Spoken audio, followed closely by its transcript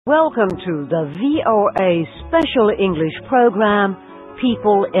Welcome to the VOA Special English program,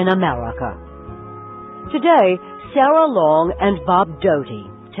 People in America. Today, Sarah Long and Bob Doughty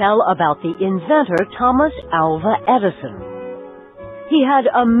tell about the inventor Thomas Alva Edison. He had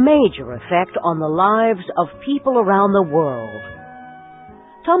a major effect on the lives of people around the world.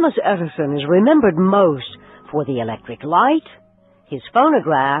 Thomas Edison is remembered most for the electric light, his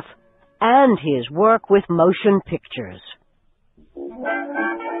phonograph, and his work with motion pictures.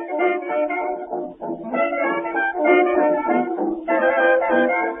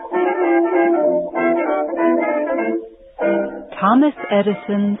 Thomas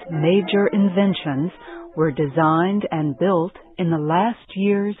Edison's major inventions were designed and built in the last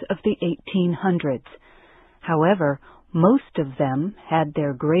years of the 1800s. However, most of them had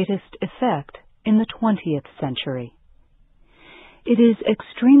their greatest effect in the 20th century. It is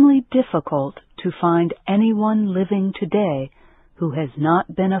extremely difficult to find anyone living today who has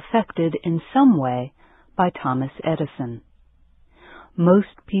not been affected in some way by Thomas Edison. Most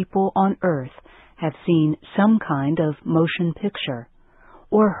people on Earth have seen some kind of motion picture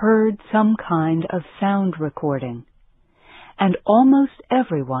or heard some kind of sound recording, and almost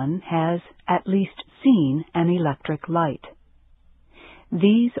everyone has at least seen an electric light.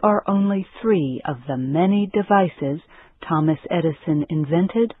 These are only three of the many devices Thomas Edison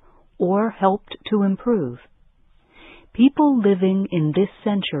invented or helped to improve. People living in this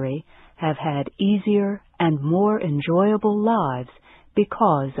century have had easier and more enjoyable lives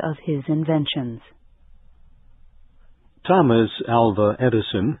because of his inventions. Thomas Alva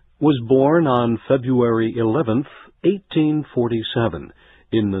Edison was born on February 11, 1847,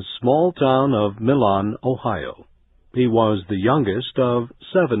 in the small town of Milan, Ohio. He was the youngest of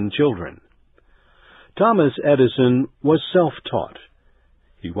 7 children. Thomas Edison was self-taught.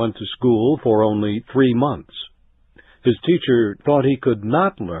 He went to school for only 3 months. His teacher thought he could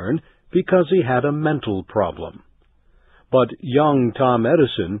not learn because he had a mental problem. But young Tom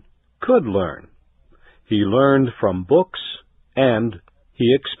Edison could learn. He learned from books and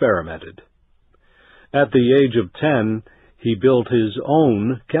he experimented. At the age of 10, he built his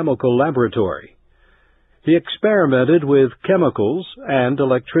own chemical laboratory. He experimented with chemicals and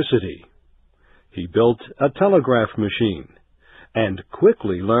electricity. He built a telegraph machine and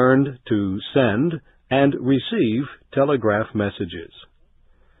quickly learned to send and receive telegraph messages.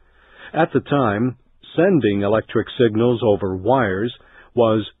 At the time, sending electric signals over wires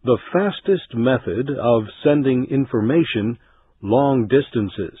was the fastest method of sending information long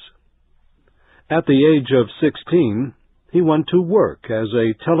distances. At the age of 16, he went to work as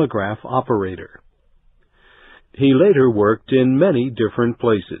a telegraph operator. He later worked in many different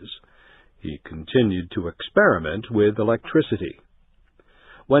places. He continued to experiment with electricity.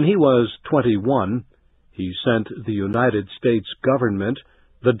 When he was 21, he sent the United States government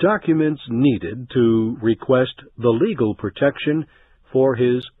the documents needed to request the legal protection for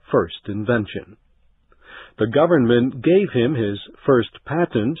his first invention. The government gave him his first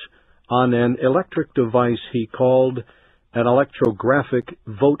patent on an electric device he called an electrographic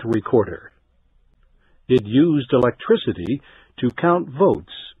vote recorder. It used electricity to count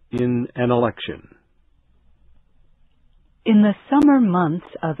votes in an election. In the summer months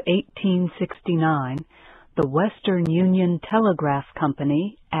of 1869, the Western Union Telegraph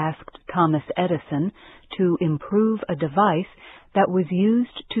Company asked Thomas Edison to improve a device that was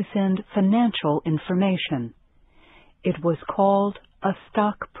used to send financial information. It was called a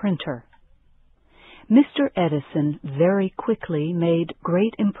stock printer. Mr. Edison very quickly made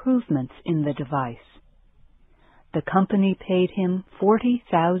great improvements in the device. The company paid him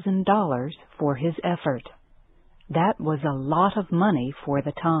 $40,000 for his effort. That was a lot of money for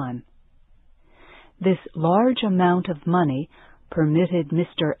the time. This large amount of money permitted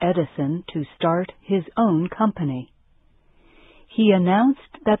Mr. Edison to start his own company. He announced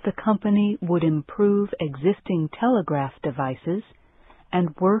that the company would improve existing telegraph devices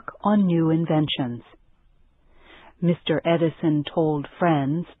and work on new inventions. Mr. Edison told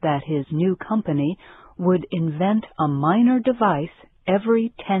friends that his new company would invent a minor device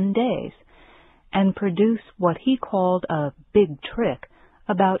every 10 days and produce what he called a big trick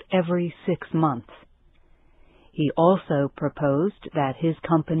about every 6 months. He also proposed that his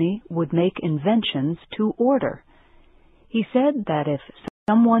company would make inventions to order. He said that if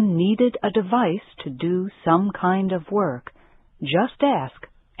someone needed a device to do some kind of work, just ask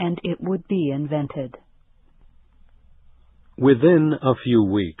and it would be invented. Within a few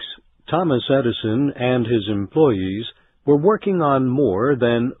weeks, Thomas Edison and his employees were working on more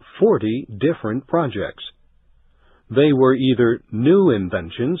than 40 different projects. They were either new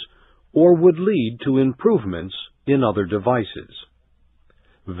inventions or would lead to improvements in other devices.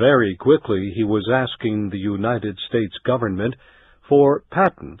 Very quickly he was asking the United States government for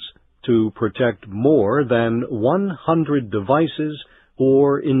patents to protect more than 100 devices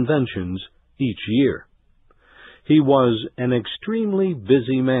or inventions each year. He was an extremely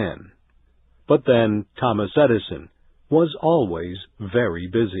busy man. But then Thomas Edison was always very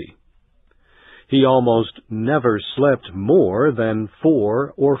busy. He almost never slept more than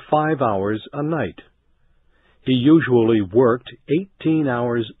 4 or 5 hours a night. He usually worked 18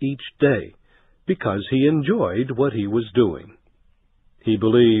 hours each day because he enjoyed what he was doing. He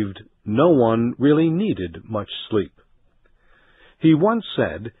believed no one really needed much sleep. He once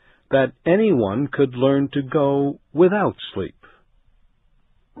said that anyone could learn to go without sleep.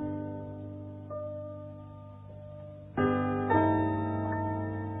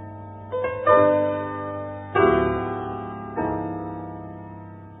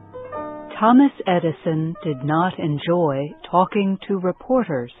 Thomas Edison did not enjoy talking to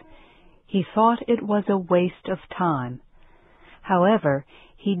reporters. He thought it was a waste of time. However,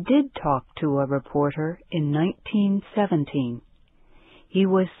 he did talk to a reporter in 1917. He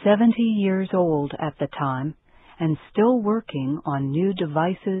was 70 years old at the time and still working on new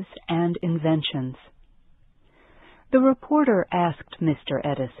devices and inventions. The reporter asked Mr.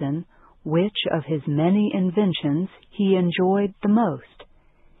 Edison which of his many inventions he enjoyed the most.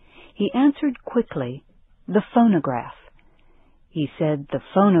 He answered quickly, the phonograph. He said the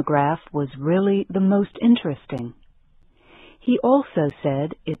phonograph was really the most interesting. He also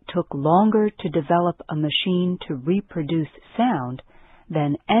said it took longer to develop a machine to reproduce sound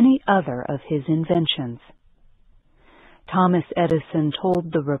than any other of his inventions. Thomas Edison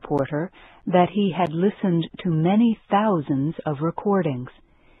told the reporter that he had listened to many thousands of recordings.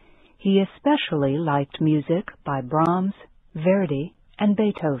 He especially liked music by Brahms, Verdi, and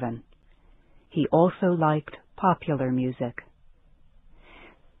Beethoven. He also liked popular music.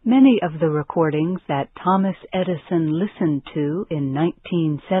 Many of the recordings that Thomas Edison listened to in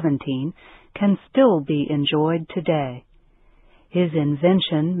 1917 can still be enjoyed today. His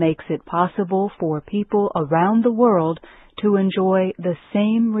invention makes it possible for people around the world to enjoy the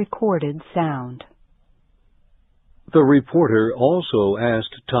same recorded sound. The reporter also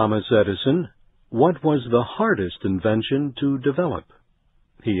asked Thomas Edison what was the hardest invention to develop.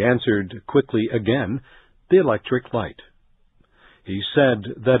 He answered quickly again, the electric light. He said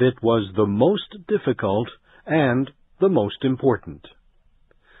that it was the most difficult and the most important.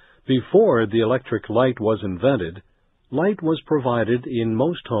 Before the electric light was invented, light was provided in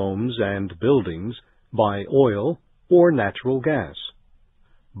most homes and buildings by oil or natural gas.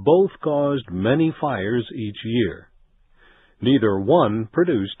 Both caused many fires each year. Neither one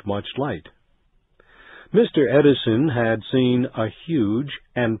produced much light. Mr. Edison had seen a huge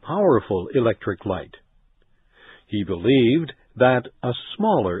and powerful electric light. He believed that a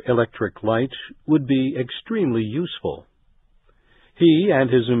smaller electric light would be extremely useful. He and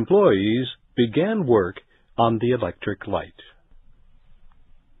his employees began work on the electric light.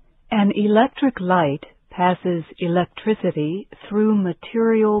 An electric light passes electricity through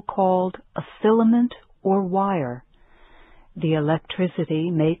material called a filament or wire. The electricity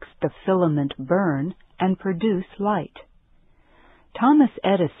makes the filament burn and produce light. Thomas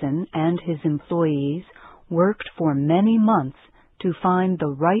Edison and his employees worked for many months to find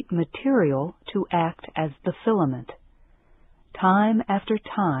the right material to act as the filament. Time after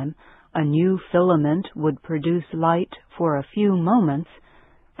time, a new filament would produce light for a few moments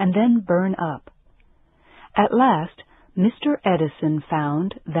and then burn up. At last, Mr. Edison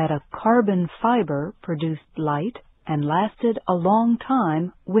found that a carbon fiber produced light and lasted a long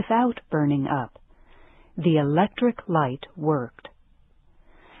time without burning up. The electric light worked.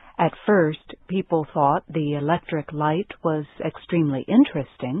 At first, people thought the electric light was extremely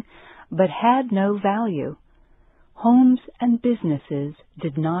interesting, but had no value. Homes and businesses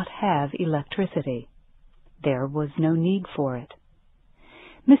did not have electricity. There was no need for it.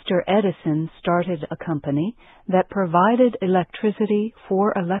 Mr. Edison started a company that provided electricity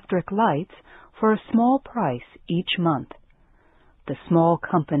for electric lights for a small price each month. The small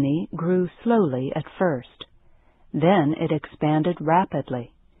company grew slowly at first. Then it expanded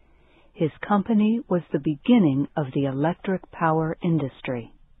rapidly. His company was the beginning of the electric power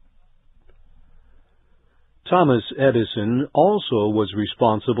industry. Thomas Edison also was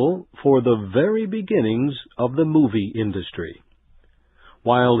responsible for the very beginnings of the movie industry.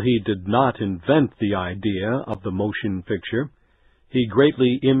 While he did not invent the idea of the motion picture, he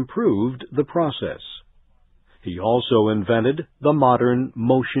greatly improved the process. He also invented the modern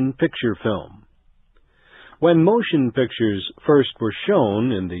motion picture film. When motion pictures first were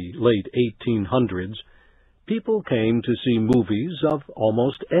shown in the late 1800s, people came to see movies of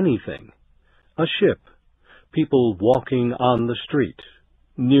almost anything. A ship, people walking on the street,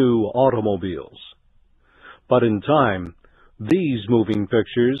 new automobiles. But in time, these moving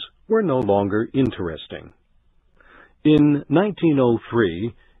pictures were no longer interesting. In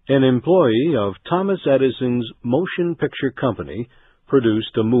 1903, an employee of Thomas Edison's motion picture company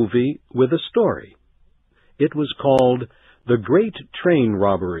produced a movie with a story. It was called The Great Train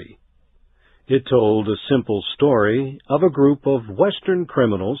Robbery. It told a simple story of a group of Western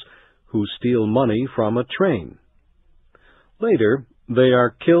criminals who steal money from a train. Later, they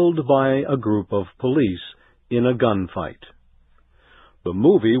are killed by a group of police in a gunfight. The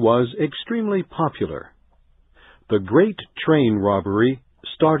movie was extremely popular. The Great Train Robbery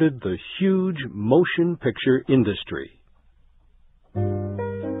started the huge motion picture industry.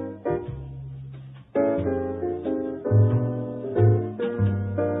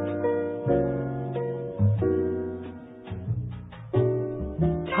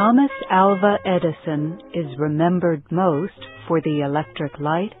 Thomas Alva Edison is remembered most for the electric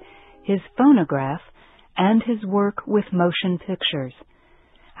light, his phonograph, and his work with motion pictures.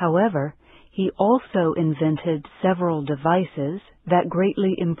 However, he also invented several devices that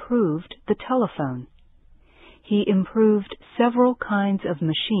greatly improved the telephone. He improved several kinds of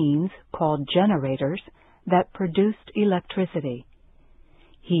machines called generators that produced electricity.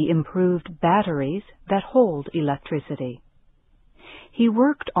 He improved batteries that hold electricity. He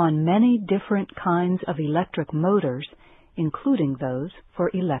worked on many different kinds of electric motors, including those for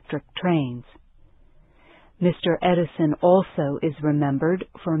electric trains. Mr. Edison also is remembered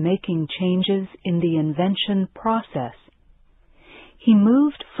for making changes in the invention process. He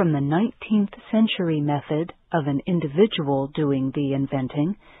moved from the 19th century method of an individual doing the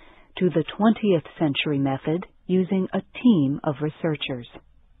inventing to the 20th century method using a team of researchers.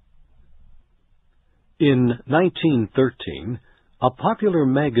 In 1913, a popular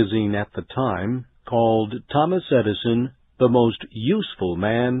magazine at the time called Thomas Edison the most useful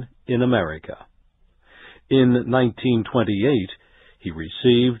man in America. In 1928, he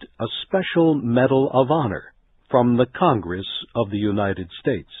received a Special Medal of Honor from the Congress of the United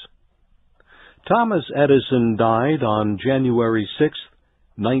States. Thomas Edison died on January 6,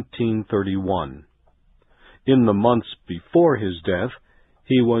 1931. In the months before his death,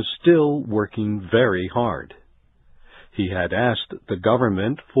 he was still working very hard. He had asked the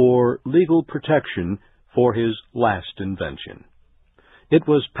government for legal protection for his last invention. It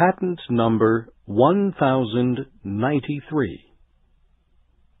was patent number 1093.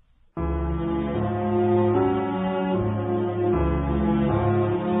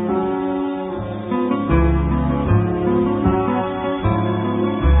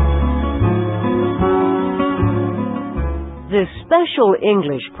 This special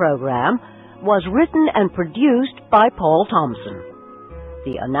English program was written and produced by Paul Thompson.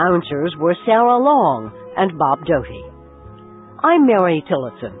 The announcers were Sarah Long and Bob Doughty. I'm Mary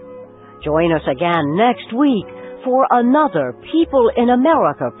Tillotson. Join us again next week for another People in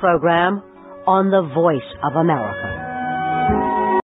America program on the Voice of America.